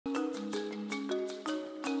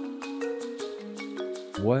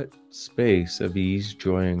What space of ease,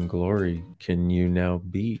 joy, and glory can you now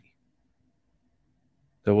be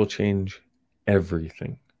that will change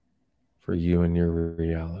everything for you and your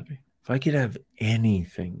reality? If I could have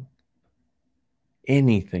anything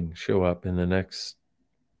show up in the next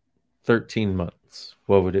 13 months,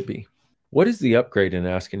 what would it be? What is the upgrade in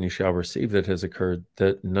ask and you shall receive that has occurred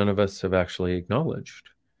that none of us have actually acknowledged?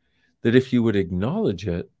 That if you would acknowledge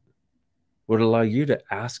it, would allow you to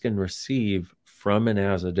ask and receive from and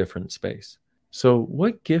as a different space. So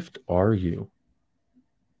what gift are you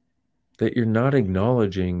that you're not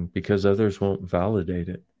acknowledging because others won't validate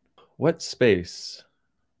it? What space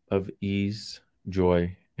of ease,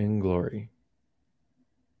 joy, and glory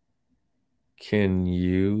can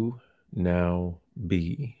you now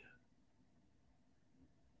be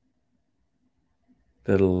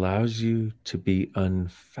that allows you to be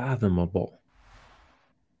unfathomable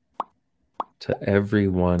to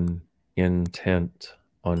everyone intent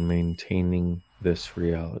on maintaining this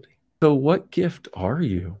reality? So what gift are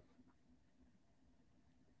you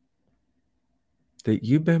that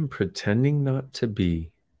you've been pretending not to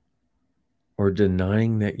be or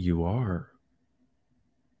denying that you are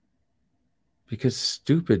because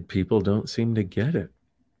stupid people don't seem to get it?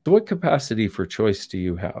 So what capacity for choice do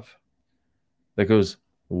you have that goes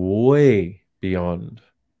way beyond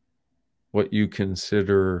what you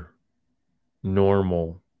consider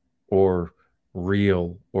normal or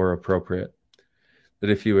real or appropriate,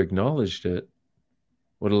 that if you acknowledged it,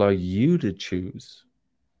 would allow you to choose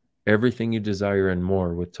everything you desire and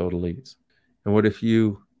more with total ease? And what if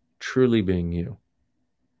you, truly being you,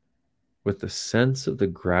 with the sense of the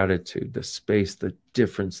gratitude, the space, the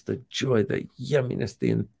difference, the joy, the yumminess,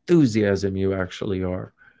 the enthusiasm you actually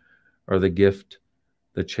are the gift,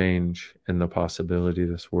 the change, and the possibility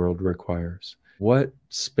this world requires? What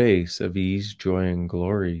space of ease, joy, and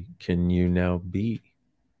glory can you now be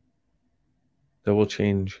that will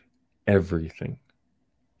change everything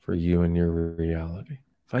for you and your reality?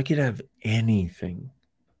 If I could have anything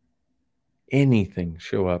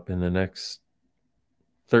show up in the next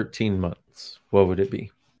 13 months, what would it be?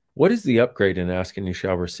 What is the upgrade in ask and you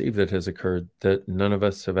shall receive that has occurred that none of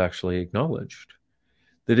us have actually acknowledged?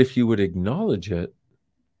 That if you would acknowledge it,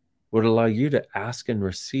 would allow you to ask and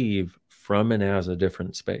receive from and as a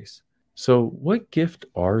different space. So what gift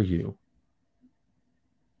are you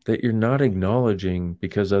that you're not acknowledging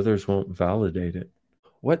because others won't validate it?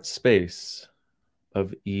 What space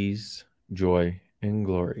of ease, joy, and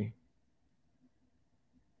glory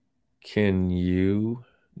can you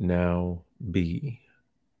now be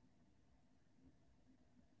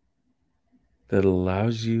that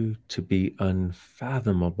allows you to be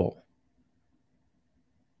unfathomable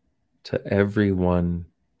to everyone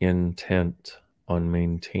intent on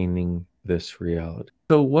maintaining this reality?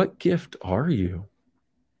 So what gift are you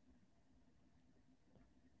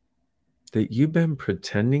that you've been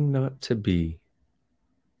pretending not to be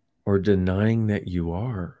or denying that you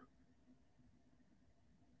are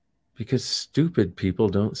because stupid people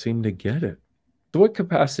don't seem to get it? So what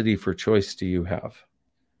capacity for choice do you have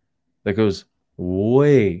that goes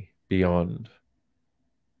way beyond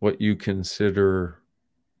what you consider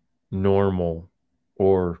normal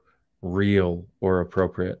or real or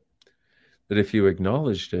appropriate, that if you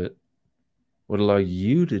acknowledged it, would allow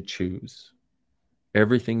you to choose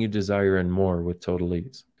everything you desire and more with total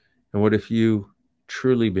ease? And what if you,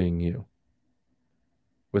 truly being you,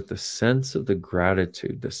 with the sense of the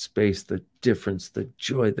gratitude, the space, the difference, the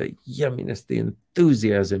joy, the yumminess, the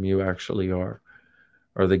enthusiasm you actually are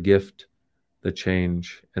the gift, the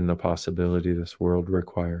change, and the possibility this world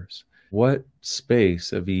requires? What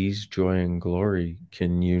space of ease, joy, and glory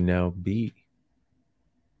can you now be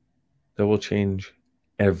that will change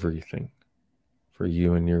everything for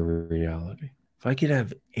you and your reality? If I could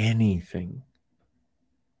have anything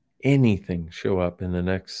show up in the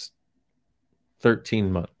next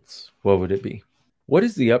 13 months, what would it be? What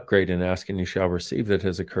is the upgrade in ask and you shall receive that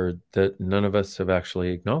has occurred that none of us have actually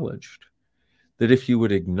acknowledged? That if you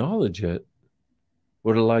would acknowledge it,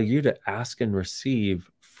 would allow you to ask and receive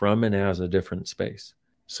from and as a different space.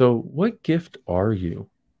 So what gift are you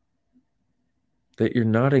that you're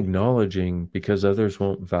not acknowledging because others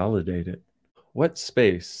won't validate it? What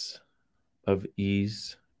space of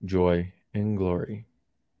ease, joy, and glory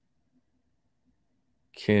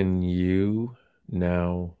can you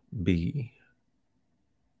now be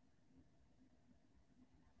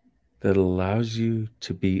that allows you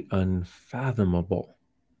to be unfathomable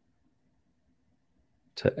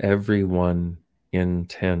to everyone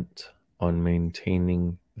intent on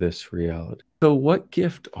maintaining this reality? So what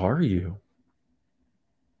gift are you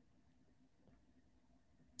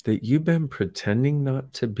that you've been pretending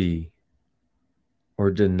not to be or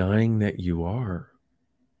denying that you are?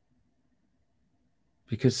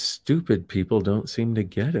 Because stupid people don't seem to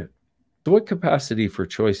get it. So what capacity for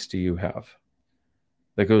choice do you have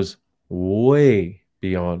that goes way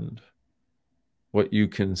beyond what you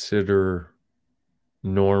consider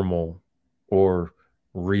normal or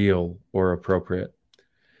real or appropriate?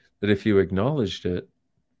 That if you acknowledged it,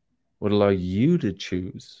 would allow you to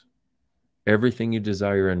choose everything you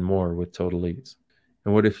desire and more with total ease?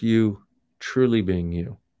 And what if you, truly being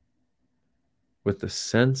you, with the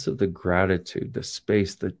sense of the gratitude, the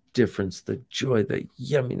space, the difference, the joy, the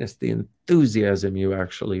yumminess, the enthusiasm you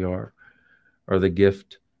actually are the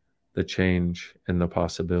gift, the change, and the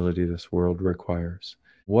possibility this world requires?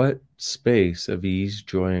 What space of ease,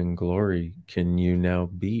 joy, and glory can you now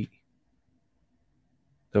be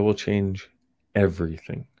that will change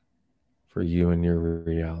everything for you and your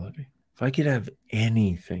reality? If I could have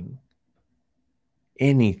anything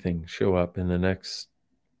show up in the next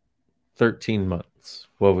 13 months,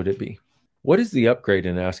 what would it be? What is the upgrade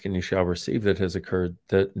in ask and you shall receive that has occurred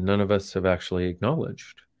that none of us have actually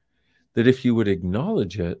acknowledged? That if you would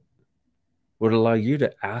acknowledge it, would allow you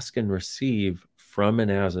to ask and receive from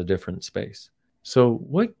and as a different space. So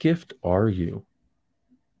what gift are you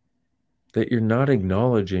that you're not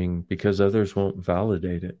acknowledging because others won't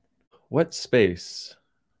validate it? What space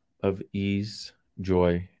of ease,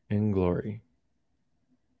 joy, and glory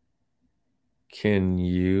can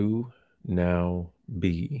you now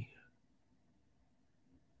be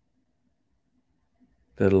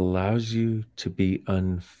that allows you to be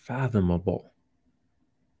unfathomable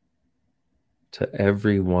to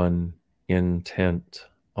everyone intent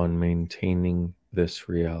on maintaining this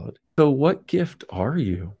reality? So what gift are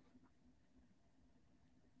you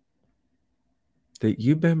that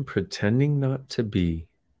you've been pretending not to be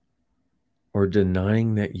or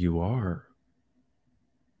denying that you are?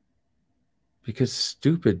 Because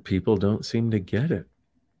stupid people don't seem to get it.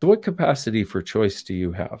 So what capacity for choice do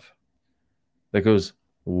you have that goes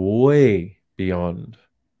way beyond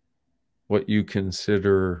what you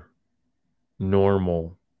consider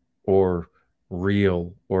normal or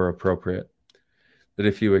real or appropriate? That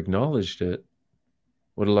if you acknowledged it,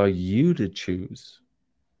 would allow you to choose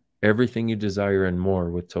everything you desire and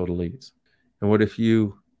more with total ease? And what if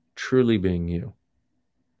you, truly being you,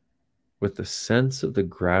 with the sense of the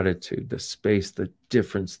gratitude, the space, the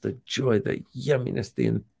difference, the joy, the yumminess, the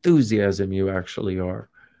enthusiasm you actually are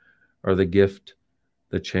the gift,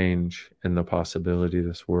 the change, and the possibility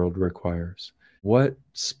this world requires? What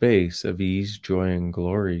space of ease, joy, and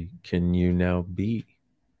glory can you now be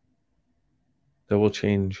that will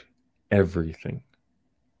change everything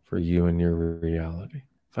for you and your reality?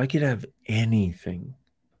 If I could have anything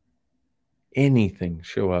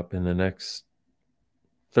show up in the next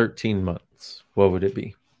 13 months, what would it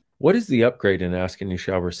be? What is the upgrade in ask and you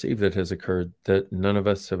shall receive that has occurred that none of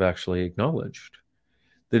us have actually acknowledged?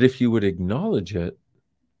 That if you would acknowledge it,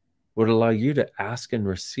 would allow you to ask and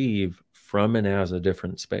receive from and as a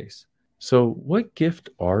different space. So what gift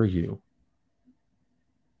are you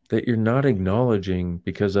that you're not acknowledging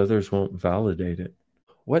because others won't validate it?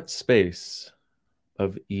 What space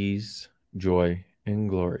of ease, joy, and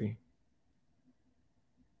glory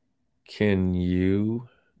can you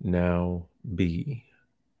now be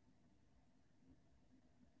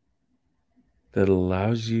that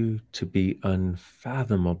allows you to be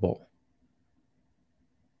unfathomable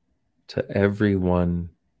to everyone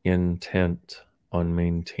intent on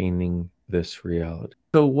maintaining this reality?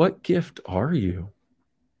 So what gift are you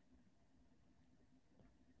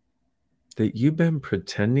that you've been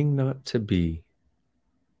pretending not to be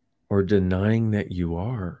or denying that you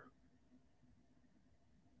are?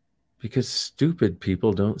 Because stupid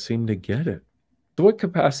people don't seem to get it. So what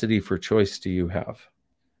capacity for choice do you have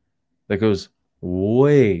that goes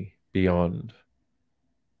way beyond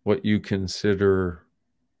what you consider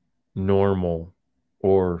normal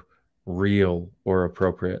or real or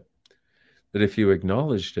appropriate? That if you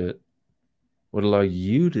acknowledged it, would allow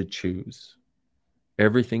you to choose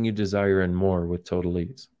everything you desire and more with total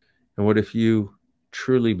ease? And what if you,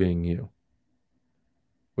 truly being you,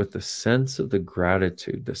 with the sense of the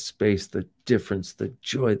gratitude, the space, the difference, the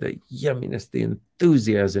joy, the yumminess, the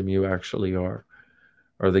enthusiasm you actually are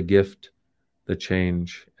the gift, the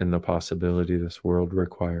change, and the possibility this world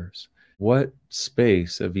requires? What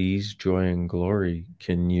space of ease, joy, and glory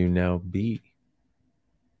can you now be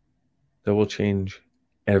that will change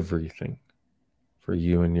everything for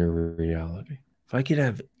you and your reality? If I could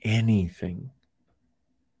have anything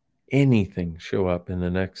show up in the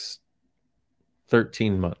next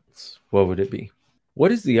 13 months, what would it be?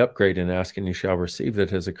 What is the upgrade in ask and you shall receive that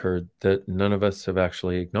has occurred that none of us have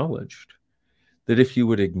actually acknowledged? That if you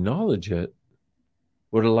would acknowledge it,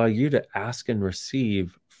 would allow you to ask and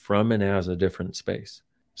receive from and as a different space.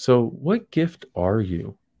 So what gift are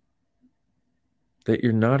you that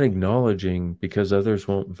you're not acknowledging because others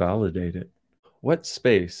won't validate it? What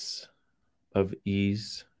space of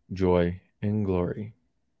ease, joy, and glory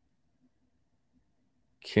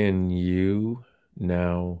can you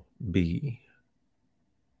now be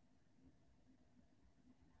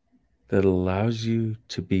that allows you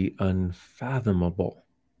to be unfathomable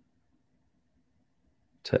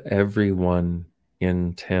to everyone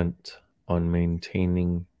intent on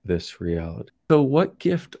maintaining this reality? So what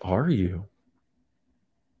gift are you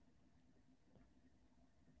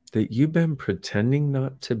that you've been pretending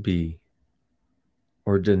not to be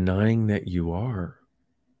or denying that you are?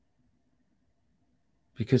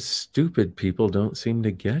 Because stupid people don't seem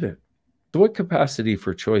to get it. So what capacity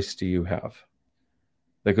for choice do you have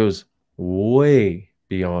that goes way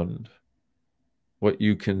beyond what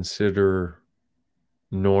you consider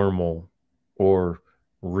normal or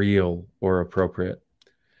real or appropriate,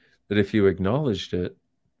 that if you acknowledged it,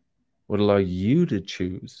 would allow you to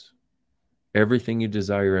choose everything you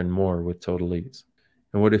desire and more with total ease?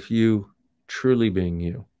 And what if you, truly being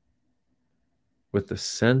you, with the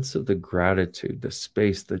sense of the gratitude, the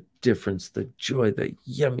space, the difference, the joy, the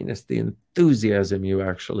yumminess, the enthusiasm you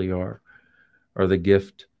actually are the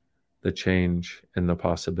gift, the change, and the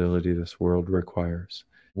possibility this world requires?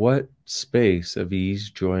 What space of ease,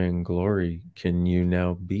 joy, and glory can you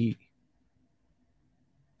now be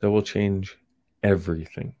that will change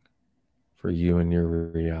everything for you and your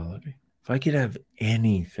reality? If I could have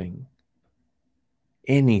anything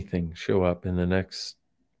show up in the next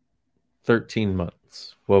 13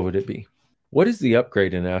 months, what would it be? What is the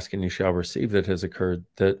upgrade in ask and you shall receive that has occurred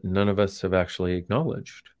that none of us have actually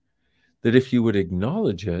acknowledged? That if you would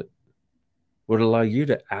acknowledge it, would allow you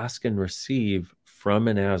to ask and receive from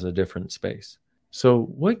and as a different space. So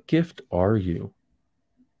what gift are you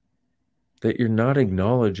that you're not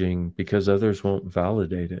acknowledging because others won't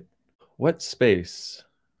validate it? What space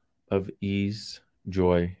of ease,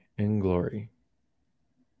 joy, and glory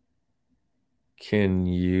can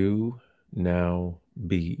you now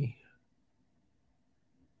be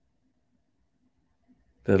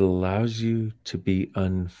that allows you to be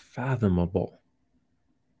unfathomable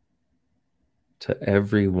to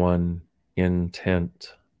everyone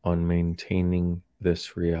intent on maintaining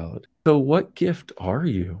this reality? So what gift are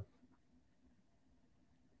you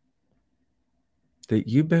that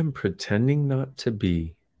you've been pretending not to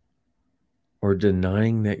be or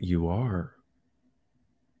denying that you are?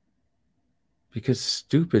 Because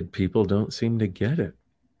stupid people don't seem to get it.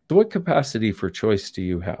 So what capacity for choice do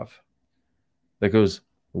you have that goes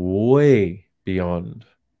way beyond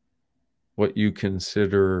what you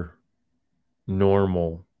consider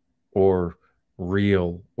normal or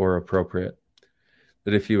real or appropriate,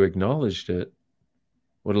 that if you acknowledged it,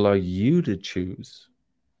 would allow you to choose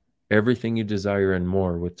everything you desire and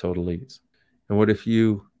more with total ease? And what if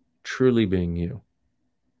you, truly being you,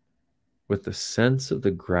 with the sense of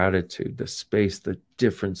the gratitude, the space, the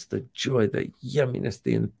difference, the joy, the yumminess,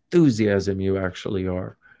 the enthusiasm you actually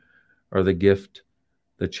are the gift,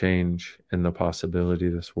 the change, and the possibility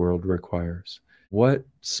this world requires? What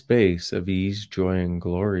space of ease, joy, and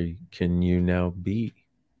glory can you now be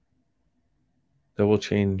that will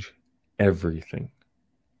change everything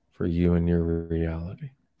for you and your reality?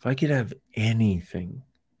 If I could have anything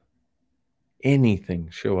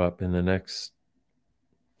show up in the next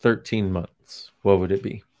 13 months, what would it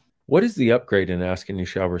be? What is the upgrade in ask and you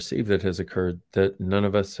shall receive that has occurred that none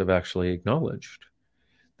of us have actually acknowledged?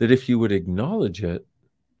 That if you would acknowledge it,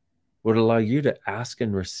 would allow you to ask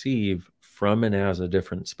and receive from and as a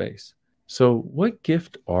different space. So what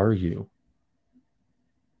gift are you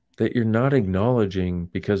that you're not acknowledging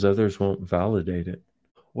because others won't validate it?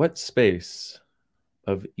 What space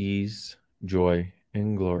of ease, joy,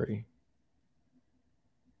 and glory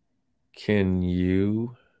can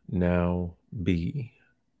you now be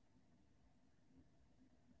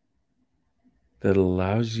that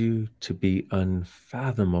allows you to be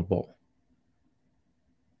unfathomable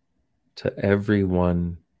to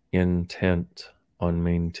everyone intent on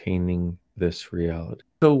maintaining this reality?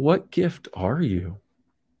 So what gift are you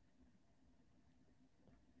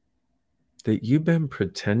that you've been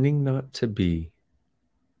pretending not to be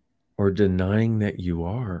or denying that you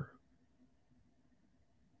are?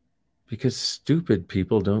 Because stupid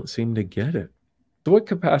people don't seem to get it. So what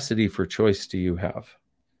capacity for choice do you have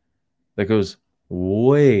that goes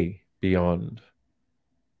way beyond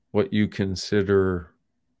what you consider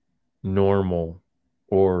normal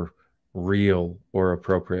or real or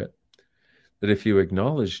appropriate, that if you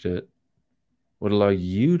acknowledged it, would allow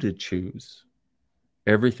you to choose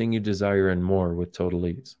everything you desire and more with total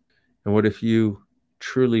ease? And what if you,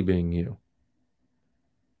 truly being you,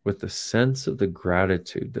 with the sense of the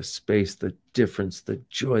gratitude, the space, the difference, the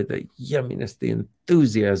joy, the yumminess, the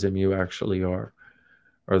enthusiasm you actually are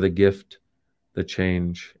the gift, the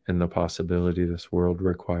change, and the possibility this world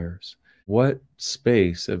requires? What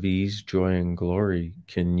space of ease, joy, and glory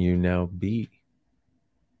can you now be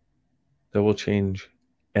that will change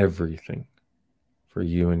everything for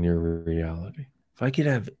you and your reality? If I could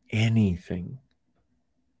have anything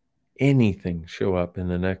show up in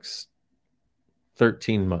the next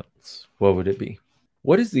 13 months, what would it be?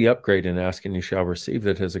 What is the upgrade in ask and you shall receive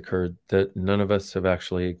that has occurred that none of us have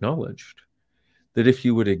actually acknowledged? That if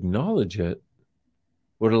you would acknowledge it,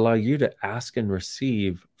 would allow you to ask and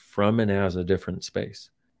receive from and as a different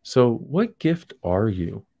space. So what gift are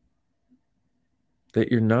you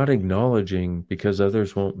that you're not acknowledging because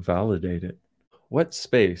others won't validate it? What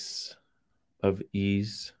space of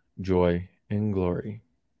ease, joy, and glory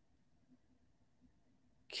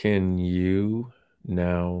can you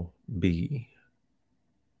now be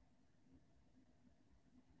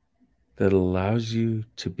that allows you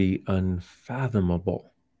to be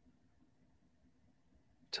unfathomable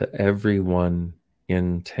to everyone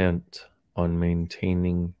intent on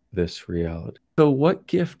maintaining this reality? So what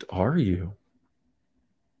gift are you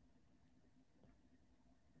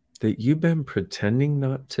that you've been pretending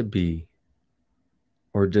not to be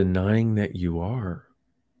or denying that you are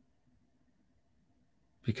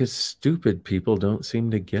because stupid people don't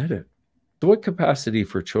seem to get it? So what capacity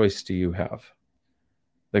for choice do you have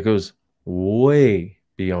that goes way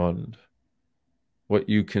beyond what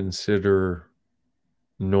you consider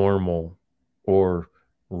normal or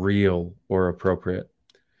real or appropriate,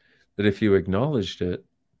 that if you acknowledged it,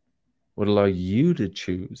 would allow you to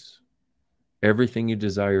choose everything you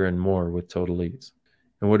desire and more with total ease?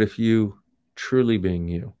 And what if you, truly being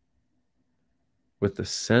you, with the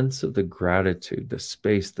sense of the gratitude, the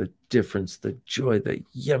space, the difference, the joy, the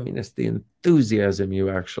yumminess, the enthusiasm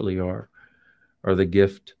you actually are the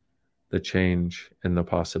gift, the change, and the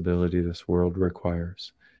possibility this world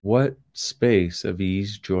requires? What space of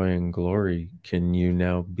ease, joy, and glory can you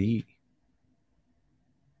now be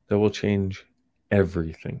that will change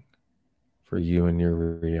everything for you and your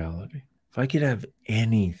reality? If I could have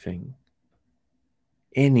anything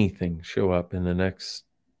show up in the next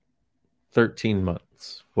 13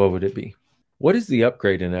 months, what would it be? What is the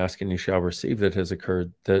upgrade in ask and you shall receive that has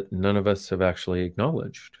occurred that none of us have actually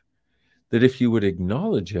acknowledged? That if you would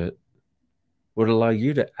acknowledge it, would allow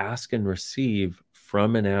you to ask and receive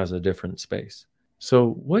from and as a different space.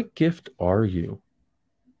 So what gift are you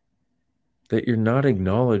that you're not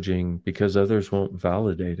acknowledging because others won't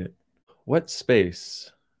validate it? What space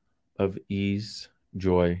of ease,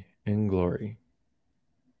 joy, and glory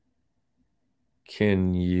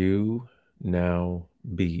can you now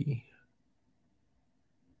be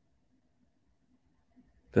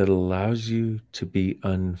that allows you to be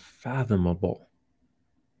unfathomable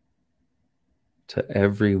to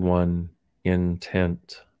everyone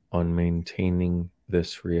intent on maintaining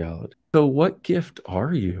this reality? So what gift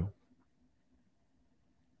are you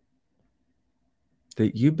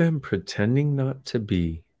that you've been pretending not to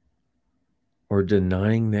be or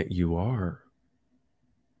denying that you are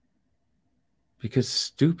because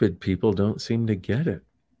stupid people don't seem to get it?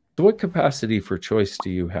 So what capacity for choice do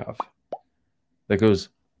you have that goes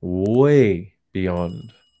way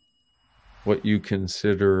beyond what you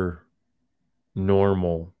consider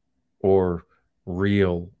normal or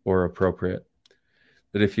real or appropriate,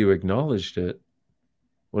 that if you acknowledged it,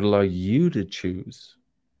 would allow you to choose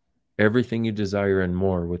everything you desire and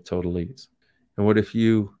more with total ease? And what if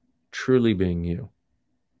you, truly being you,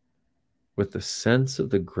 with the sense of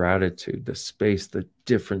the gratitude, the space, the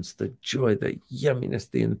difference, the joy, the yumminess,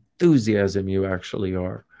 the enthusiasm you actually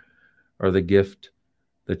are the gift,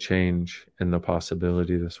 the change, and the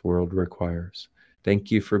possibility this world requires? Thank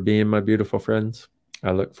you for being my beautiful friends.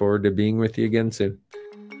 I look forward to being with you again soon.